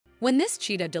When this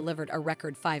cheetah delivered a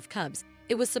record 5 cubs,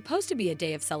 it was supposed to be a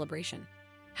day of celebration.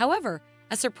 However,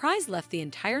 a surprise left the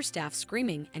entire staff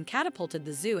screaming and catapulted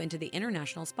the zoo into the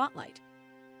international spotlight.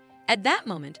 At that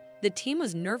moment, the team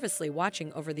was nervously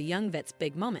watching over the young vet's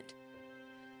big moment.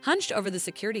 Hunched over the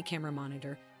security camera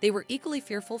monitor, they were equally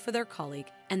fearful for their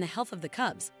colleague and the health of the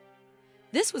cubs.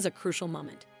 This was a crucial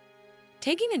moment.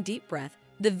 Taking a deep breath,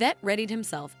 the vet readied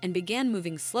himself and began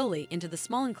moving slowly into the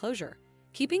small enclosure,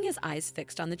 keeping his eyes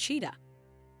fixed on the cheetah.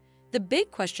 The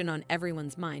big question on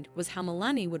everyone's mind was how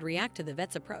Milani would react to the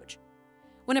vet's approach.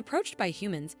 When approached by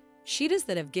humans, cheetahs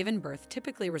that have given birth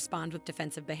typically respond with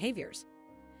defensive behaviors.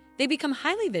 They become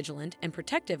highly vigilant and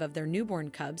protective of their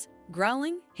newborn cubs,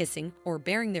 growling, hissing, or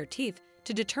baring their teeth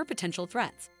to deter potential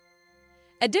threats.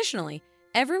 Additionally,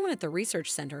 everyone at the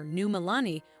research center knew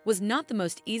Milani was not the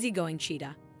most easygoing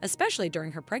cheetah, especially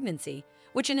during her pregnancy,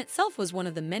 which in itself was one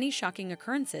of the many shocking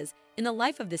occurrences in the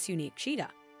life of this unique cheetah.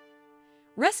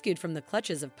 Rescued from the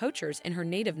clutches of poachers in her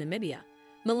native Namibia,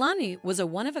 Milani was a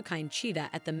one-of-a-kind cheetah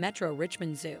at the Metro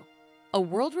Richmond Zoo, a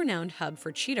world-renowned hub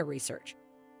for cheetah research.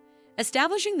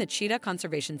 Establishing the Cheetah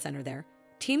Conservation Center there,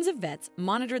 teams of vets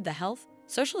monitored the health,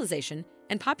 socialization,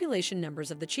 and population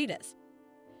numbers of the cheetahs.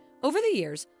 Over the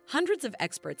years, hundreds of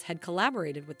experts had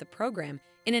collaborated with the program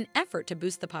in an effort to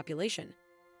boost the population.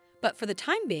 But for the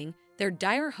time being, their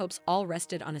dire hopes all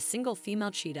rested on a single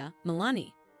female cheetah,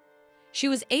 Milani. She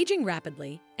was aging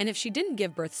rapidly, and if she didn't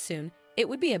give birth soon, it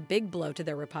would be a big blow to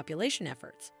their repopulation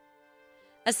efforts.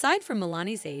 Aside from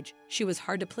Milani's age, she was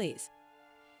hard to please.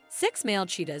 6 male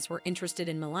cheetahs were interested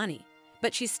in Milani,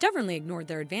 but she stubbornly ignored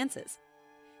their advances.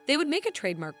 They would make a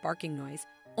trademark barking noise,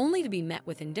 only to be met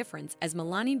with indifference as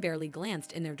Milani barely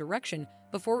glanced in their direction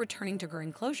before returning to her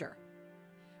enclosure.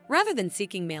 Rather than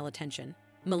seeking male attention,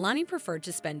 Milani preferred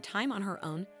to spend time on her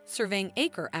own, surveying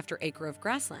acre after acre of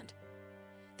grassland.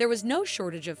 There was no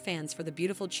shortage of fans for the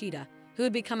beautiful cheetah, who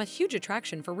had become a huge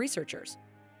attraction for researchers.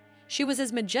 She was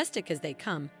as majestic as they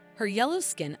come, her yellow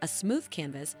skin a smooth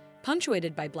canvas,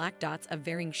 punctuated by black dots of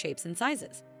varying shapes and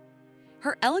sizes.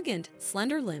 Her elegant,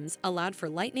 slender limbs allowed for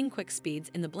lightning-quick speeds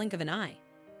in the blink of an eye.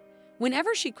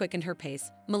 Whenever she quickened her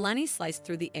pace, Milani sliced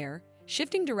through the air,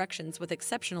 shifting directions with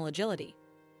exceptional agility.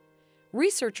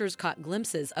 Researchers caught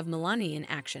glimpses of Milani in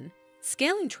action,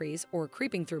 scaling trees or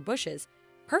creeping through bushes,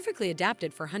 perfectly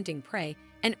adapted for hunting prey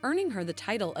and earning her the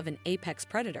title of an apex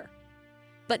predator.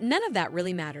 But none of that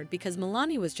really mattered because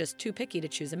Milani was just too picky to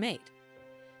choose a mate.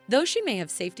 Though she may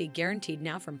have safety guaranteed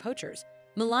now from poachers,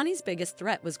 Milani's biggest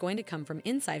threat was going to come from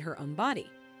inside her own body.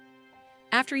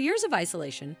 After years of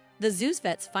isolation, the zoo's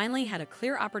vets finally had a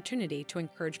clear opportunity to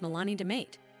encourage Milani to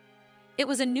mate. It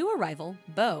was a new arrival,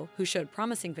 Bo, who showed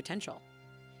promising potential.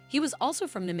 He was also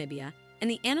from Namibia, and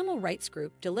the animal rights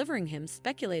group delivering him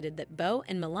speculated that Bo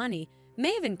and Milani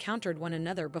may have encountered one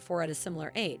another before at a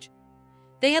similar age.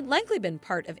 They had likely been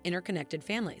part of interconnected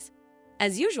families.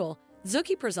 As usual,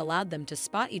 zookeepers allowed them to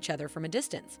spot each other from a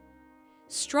distance.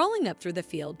 Strolling up through the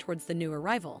field towards the new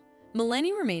arrival,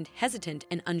 Milani remained hesitant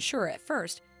and unsure at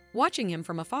first, watching him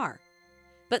from afar.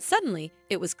 But suddenly,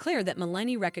 it was clear that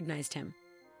Milani recognized him.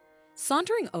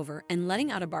 Sauntering over and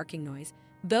letting out a barking noise,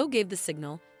 Bo gave the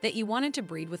signal that he wanted to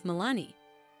breed with Milani.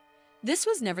 This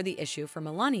was never the issue for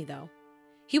Milani, though.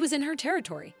 He was in her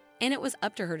territory, and it was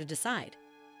up to her to decide.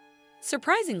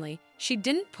 Surprisingly, she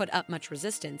didn't put up much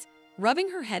resistance, rubbing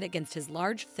her head against his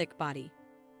large, thick body.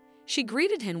 She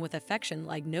greeted him with affection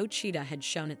like no cheetah had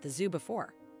shown at the zoo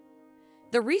before.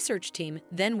 The research team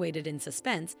then waited in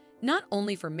suspense, not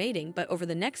only for mating but over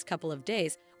the next couple of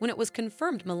days when it was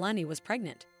confirmed Milani was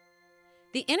pregnant.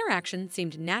 The interaction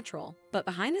seemed natural, but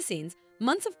behind the scenes,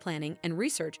 months of planning and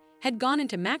research had gone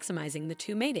into maximizing the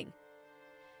two mating.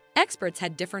 Experts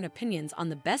had different opinions on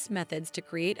the best methods to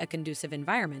create a conducive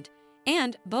environment,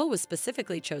 and Bo was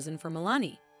specifically chosen for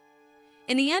Milani.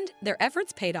 In the end, their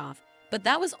efforts paid off, but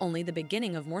that was only the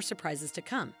beginning of more surprises to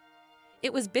come.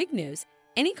 It was big news.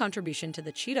 Any contribution to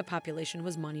the cheetah population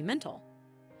was monumental.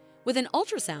 With an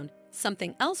ultrasound,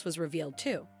 something else was revealed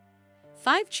too.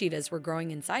 5 cheetahs were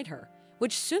growing inside her,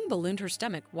 which soon ballooned her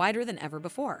stomach wider than ever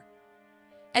before.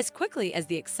 As quickly as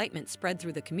the excitement spread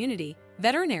through the community,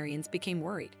 veterinarians became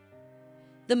worried.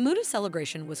 The mood of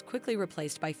celebration was quickly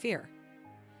replaced by fear.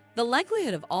 The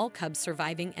likelihood of all cubs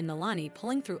surviving and Milani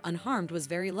pulling through unharmed was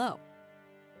very low.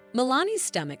 Milani's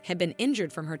stomach had been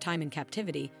injured from her time in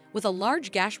captivity, with a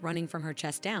large gash running from her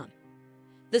chest down.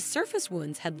 The surface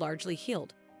wounds had largely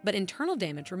healed, but internal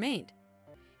damage remained.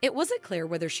 It wasn't clear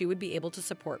whether she would be able to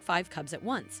support 5 cubs at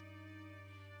once.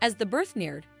 As the birth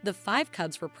neared, the 5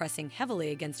 cubs were pressing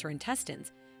heavily against her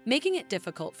intestines, making it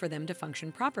difficult for them to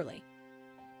function properly.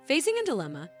 Facing a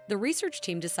dilemma, the research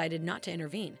team decided not to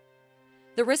intervene,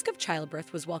 The risk of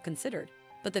childbirth was well considered,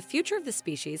 but the future of the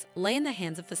species lay in the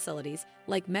hands of facilities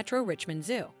like Metro Richmond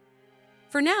Zoo.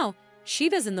 For now,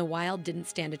 cheetahs in the wild didn't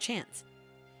stand a chance.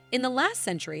 In the last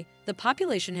century, the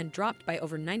population had dropped by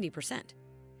over 90%.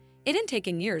 It had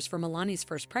taken years for Milani's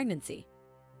first pregnancy.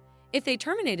 If they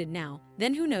terminated now,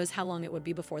 then who knows how long it would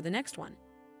be before the next one.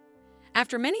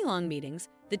 After many long meetings,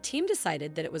 the team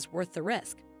decided that it was worth the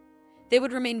risk. They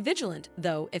would remain vigilant,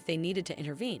 though, if they needed to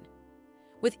intervene.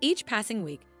 With each passing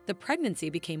week, the pregnancy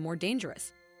became more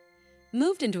dangerous.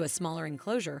 Moved into a smaller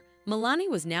enclosure, Milani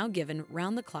was now given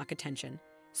round-the-clock attention,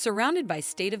 surrounded by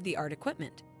state-of-the-art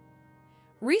equipment.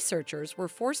 Researchers were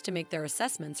forced to make their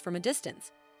assessments from a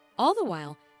distance. All the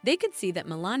while, they could see that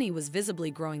Milani was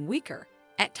visibly growing weaker,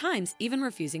 at times even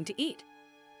refusing to eat.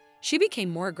 She became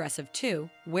more aggressive too,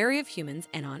 wary of humans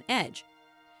and on edge.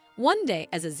 One day,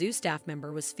 as a zoo staff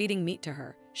member was feeding meat to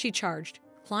her, she charged,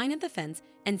 clawing at the fence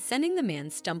and sending the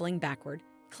man stumbling backward,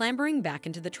 clambering back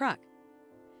into the truck.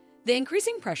 The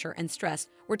increasing pressure and stress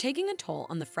were taking a toll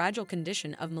on the fragile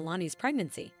condition of Milani's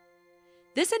pregnancy.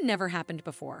 This had never happened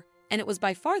before, and it was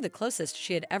by far the closest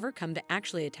she had ever come to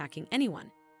actually attacking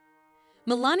anyone.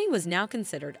 Milani was now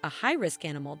considered a high-risk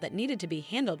animal that needed to be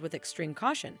handled with extreme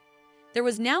caution. There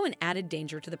was now an added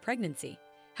danger to the pregnancy.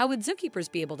 How would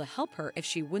zookeepers be able to help her if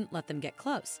she wouldn't let them get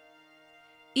close?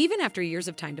 Even after years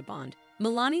of time to bond,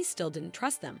 Milani still didn't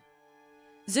trust them.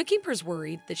 Zookeepers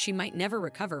worried that she might never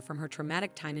recover from her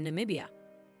traumatic time in Namibia.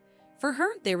 For her,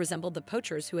 they resembled the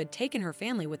poachers who had taken her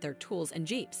family with their tools and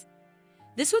jeeps.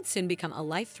 This would soon become a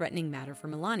life-threatening matter for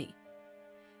Milani.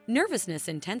 Nervousness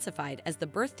intensified as the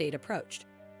birth date approached.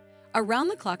 A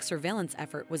round-the-clock surveillance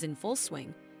effort was in full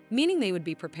swing, meaning they would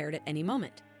be prepared at any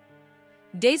moment.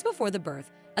 Days before the birth,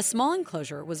 a small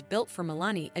enclosure was built for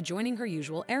Milani adjoining her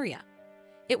usual area.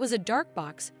 It was a dark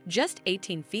box just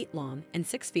 18 feet long and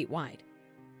 6 feet wide.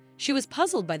 She was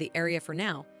puzzled by the area for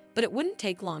now, but it wouldn't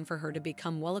take long for her to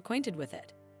become well acquainted with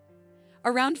it.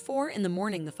 Around 4 in the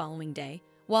morning the following day,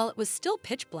 while it was still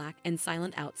pitch black and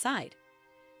silent outside,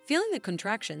 feeling the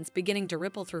contractions beginning to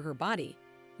ripple through her body,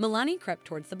 Milani crept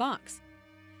towards the box.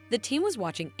 The team was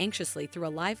watching anxiously through a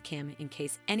live cam in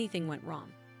case anything went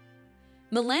wrong.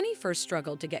 Milani first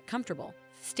struggled to get comfortable,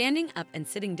 standing up and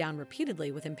sitting down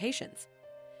repeatedly with impatience.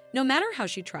 No matter how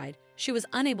she tried, she was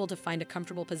unable to find a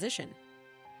comfortable position.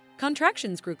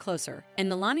 Contractions grew closer, and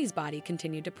Milani's body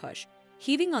continued to push,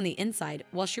 heaving on the inside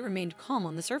while she remained calm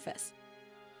on the surface.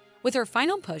 With her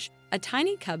final push, a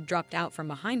tiny cub dropped out from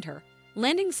behind her,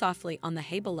 landing softly on the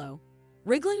hay below,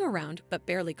 wriggling around but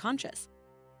barely conscious.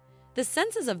 The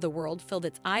senses of the world filled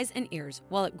its eyes and ears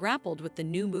while it grappled with the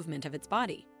new movement of its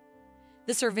body.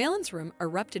 The surveillance room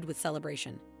erupted with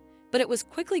celebration, but it was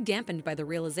quickly dampened by the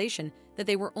realization that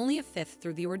they were only a fifth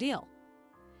through the ordeal.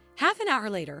 Half an hour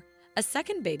later, a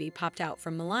second baby popped out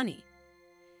from Milani.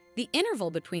 The interval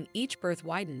between each birth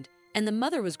widened, and the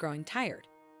mother was growing tired.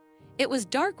 It was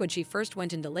dark when she first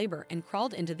went into labor and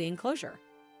crawled into the enclosure.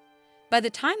 By the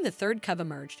time the third cub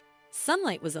emerged,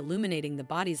 sunlight was illuminating the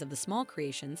bodies of the small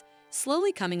creations,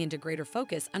 slowly coming into greater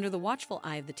focus under the watchful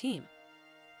eye of the team.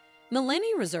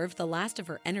 Milani reserved the last of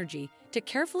her energy to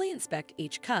carefully inspect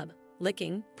each cub,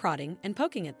 licking, prodding, and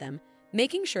poking at them,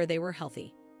 making sure they were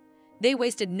healthy. They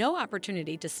wasted no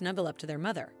opportunity to snuggle up to their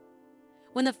mother.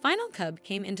 When the final cub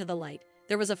came into the light,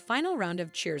 there was a final round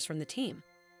of cheers from the team.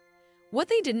 What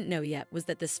they didn't know yet was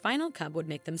that this final cub would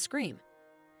make them scream.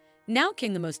 Now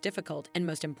came the most difficult and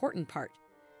most important part.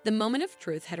 The moment of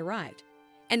truth had arrived,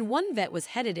 and one vet was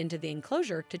headed into the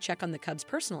enclosure to check on the cubs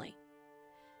personally.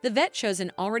 The vet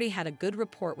chosen already had a good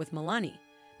rapport with Milani,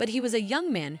 but he was a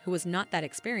young man who was not that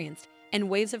experienced, and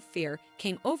waves of fear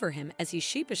came over him as he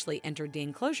sheepishly entered the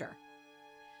enclosure.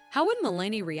 How would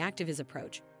Milani react to his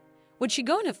approach? Would she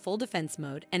go into full defense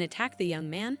mode and attack the young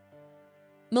man?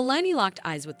 Milani locked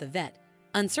eyes with the vet,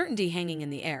 uncertainty hanging in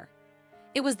the air.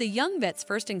 It was the young vet's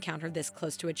first encounter this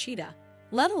close to a cheetah,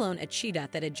 let alone a cheetah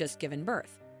that had just given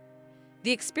birth.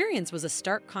 The experience was a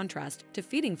stark contrast to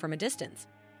feeding from a distance.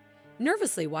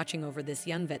 Nervously watching over this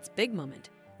young vet's big moment,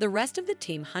 the rest of the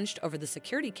team hunched over the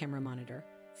security camera monitor,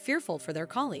 fearful for their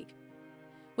colleague.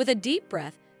 With a deep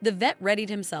breath, the vet readied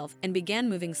himself and began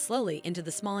moving slowly into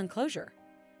the small enclosure,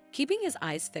 keeping his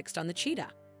eyes fixed on the cheetah.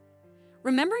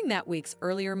 Remembering that weeks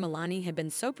earlier Milani had been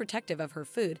so protective of her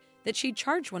food that she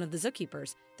charged one of the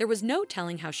zookeepers, there was no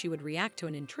telling how she would react to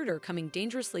an intruder coming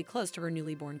dangerously close to her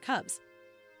newly born cubs.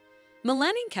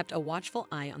 Milani kept a watchful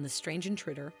eye on the strange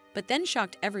intruder, but then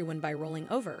shocked everyone by rolling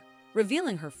over,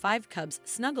 revealing her 5 cubs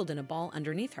snuggled in a ball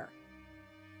underneath her.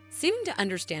 Seeming to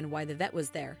understand why the vet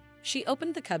was there, she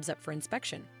opened the cubs up for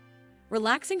inspection,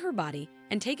 relaxing her body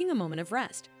and taking a moment of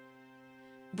rest.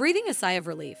 Breathing a sigh of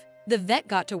relief, the vet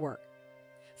got to work.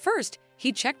 First,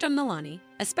 he checked on Milani,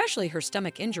 especially her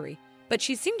stomach injury, but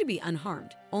she seemed to be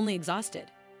unharmed, only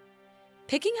exhausted.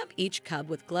 Picking up each cub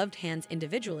with gloved hands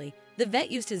individually, the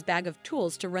vet used his bag of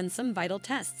tools to run some vital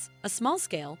tests: a small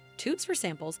scale, tubes for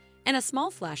samples, and a small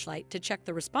flashlight to check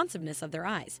the responsiveness of their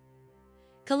eyes.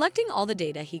 Collecting all the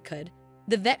data he could,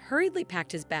 the vet hurriedly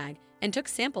packed his bag and took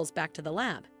samples back to the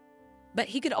lab. But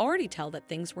he could already tell that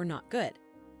things were not good.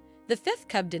 The fifth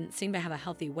cub didn't seem to have a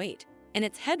healthy weight, and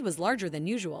its head was larger than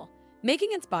usual, making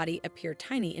its body appear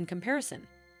tiny in comparison.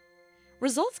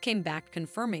 Results came back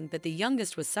confirming that the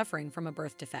youngest was suffering from a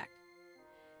birth defect.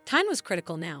 Time was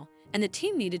critical now, and the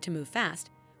team needed to move fast,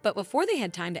 but before they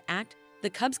had time to act, the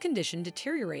cub's condition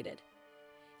deteriorated.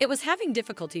 It was having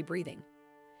difficulty breathing.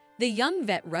 The young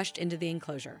vet rushed into the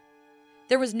enclosure.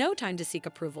 There was no time to seek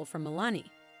approval from Milani.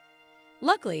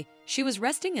 Luckily, she was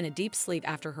resting in a deep sleep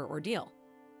after her ordeal.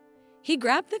 He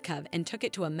grabbed the cub and took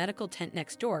it to a medical tent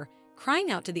next door, crying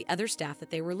out to the other staff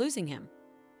that they were losing him.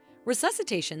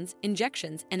 Resuscitations,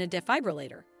 injections, and a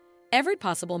defibrillator. Every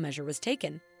possible measure was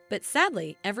taken, but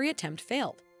sadly, every attempt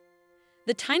failed.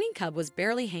 The tiny cub was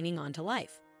barely hanging on to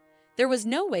life. There was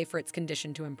no way for its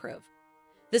condition to improve.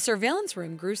 The surveillance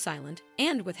room grew silent,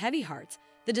 and with heavy hearts,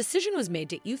 the decision was made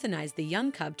to euthanize the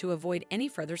young cub to avoid any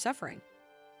further suffering.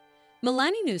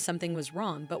 Milani knew something was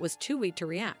wrong but was too weak to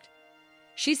react.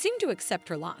 She seemed to accept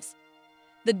her loss.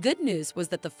 The good news was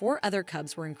that the 4 other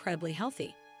cubs were incredibly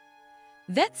healthy.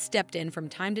 Vets stepped in from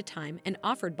time to time and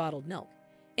offered bottled milk,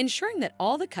 ensuring that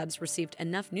all the cubs received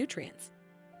enough nutrients.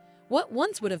 What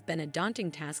once would have been a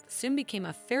daunting task soon became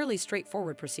a fairly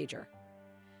straightforward procedure.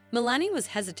 Milani was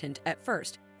hesitant at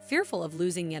first, fearful of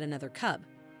losing yet another cub,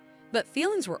 but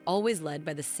feelings were always led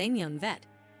by the same young vet,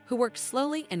 who worked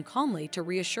slowly and calmly to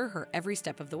reassure her every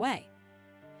step of the way.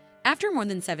 After more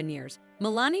than 7 years,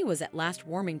 Milani was at last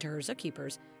warming to her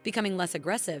zookeepers, becoming less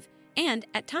aggressive and,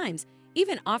 at times,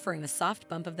 even offering a soft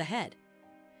bump of the head.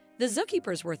 The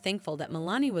zookeepers were thankful that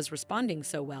Milani was responding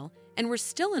so well and were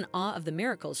still in awe of the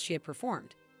miracles she had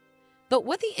performed. But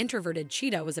what the introverted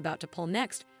cheetah was about to pull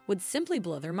next would simply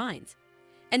blow their minds.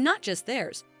 And not just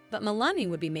theirs, but Milani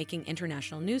would be making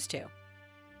international news too.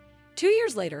 2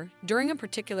 years later, during a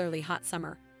particularly hot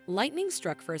summer, lightning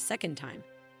struck for a second time.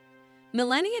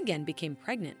 Milani again became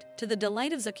pregnant, to the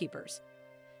delight of zookeepers.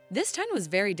 This time was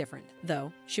very different,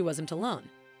 though she wasn't alone.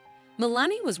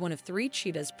 Milani was one of 3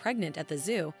 cheetahs pregnant at the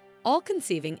zoo, all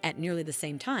conceiving at nearly the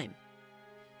same time.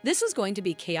 This was going to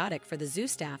be chaotic for the zoo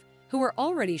staff, who were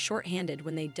already short-handed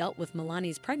when they dealt with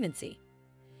Milani's pregnancy.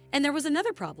 And there was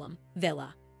another problem: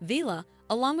 Vela. Vela,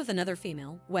 along with another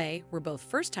female, Wei, were both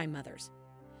first-time mothers.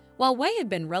 While Wei had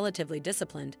been relatively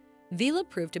disciplined, Vela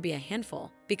proved to be a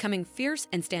handful, becoming fierce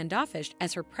and standoffish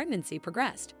as her pregnancy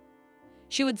progressed.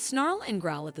 She would snarl and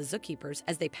growl at the zookeepers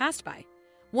as they passed by,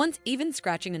 once even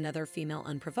scratching another female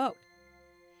unprovoked.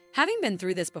 Having been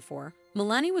through this before,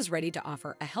 Milani was ready to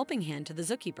offer a helping hand to the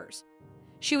zookeepers.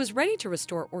 She was ready to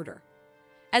restore order.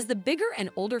 As the bigger and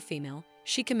older female,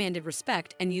 she commanded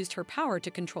respect and used her power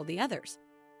to control the others.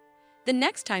 The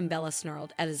next time Bella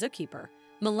snarled at a zookeeper,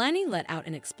 Milani let out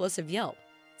an explosive yelp,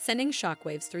 sending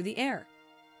shockwaves through the air.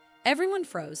 Everyone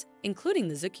froze, including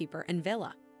the zookeeper and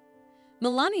Vela.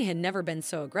 Milani had never been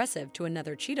so aggressive to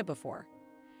another cheetah before.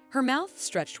 Her mouth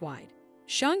stretched wide,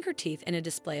 showing her teeth in a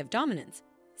display of dominance,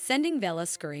 sending Vela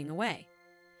scurrying away.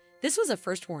 This was a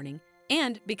first warning,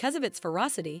 and because of its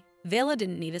ferocity, Vela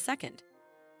didn't need a second.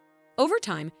 Over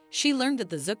time, she learned that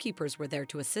the zookeepers were there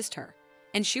to assist her,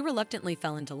 and she reluctantly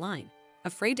fell into line,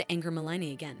 afraid to anger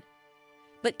Milani again.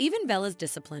 But even Vela's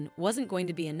discipline wasn't going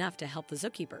to be enough to help the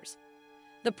zookeepers.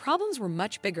 The problems were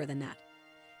much bigger than that.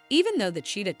 Even though the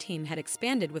cheetah team had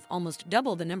expanded with almost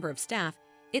double the number of staff,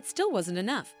 it still wasn't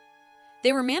enough.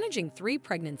 They were managing 3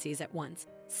 pregnancies at once,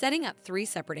 setting up 3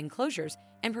 separate enclosures,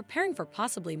 and preparing for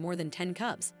possibly more than 10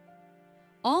 cubs.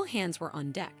 All hands were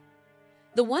on deck.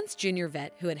 The once junior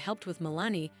vet who had helped with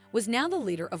Milani was now the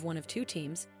leader of one of 2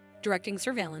 teams, directing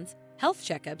surveillance, health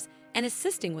checkups, and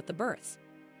assisting with the births.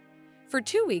 For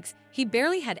 2 weeks, he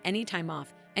barely had any time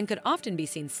off and could often be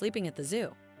seen sleeping at the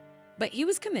zoo. But he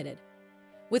was committed.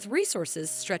 With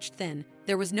resources stretched thin,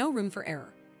 there was no room for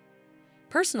error.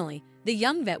 Personally, the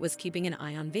young vet was keeping an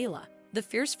eye on Vela, the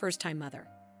fierce first-time mother.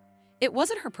 It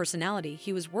wasn't her personality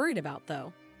he was worried about,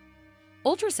 though.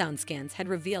 Ultrasound scans had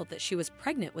revealed that she was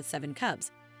pregnant with 7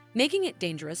 cubs, making it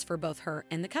dangerous for both her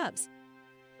and the cubs.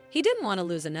 He didn't want to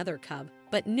lose another cub,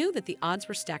 but knew that the odds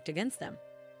were stacked against them.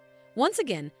 Once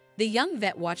again, the young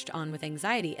vet watched on with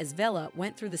anxiety as Vela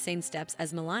went through the same steps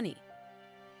as Milani.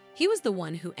 He was the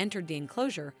one who entered the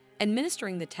enclosure,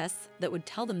 administering the tests that would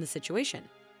tell them the situation.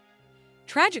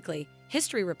 Tragically,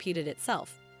 history repeated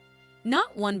itself.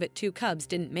 Not one but two cubs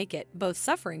didn't make it, both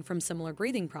suffering from similar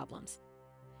breathing problems.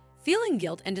 Feeling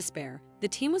guilt and despair, the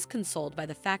team was consoled by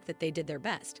the fact that they did their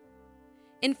best.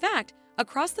 In fact,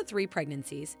 across the 3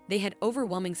 pregnancies, they had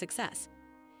overwhelming success.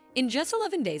 In just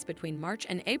 11 days between March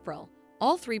and April,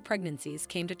 all 3 pregnancies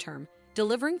came to term,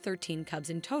 delivering 13 cubs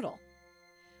in total.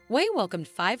 Wei welcomed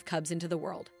 5 cubs into the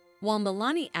world, while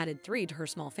Milani added 3 to her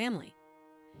small family.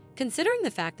 Considering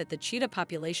the fact that the cheetah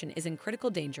population is in critical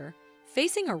danger,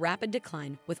 facing a rapid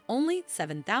decline with only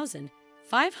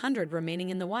 7,500 remaining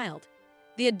in the wild,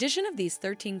 the addition of these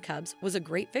 13 cubs was a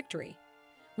great victory,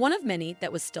 one of many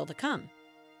that was still to come.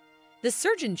 The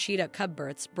surge in cheetah cub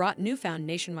births brought newfound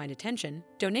nationwide attention,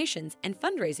 donations, and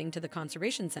fundraising to the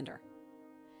Conservation Center.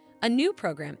 A new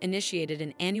program initiated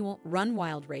an annual Run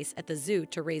Wild race at the zoo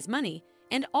to raise money,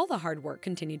 and all the hard work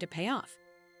continued to pay off.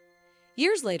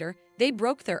 Years later, they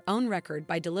broke their own record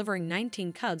by delivering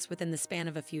 19 cubs within the span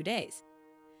of a few days.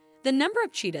 The number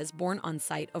of cheetahs born on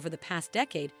site over the past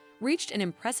decade reached an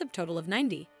impressive total of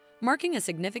 90, marking a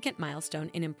significant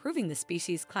milestone in improving the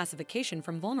species' classification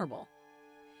from vulnerable.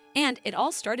 And it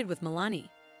all started with Milani.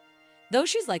 Though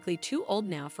she's likely too old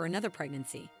now for another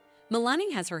pregnancy,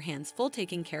 Milani has her hands full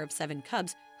taking care of 7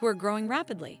 cubs who are growing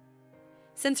rapidly.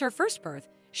 Since her first birth,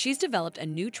 she's developed a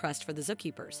new trust for the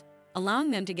zookeepers,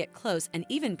 allowing them to get close and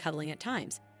even cuddling at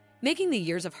times, making the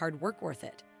years of hard work worth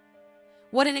it.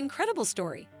 What an incredible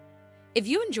story! If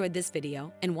you enjoyed this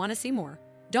video and want to see more,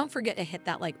 don't forget to hit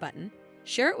that like button,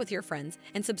 share it with your friends,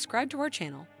 and subscribe to our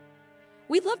channel.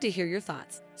 We'd love to hear your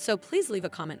thoughts, so please leave a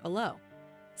comment below.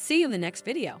 See you in the next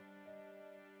video.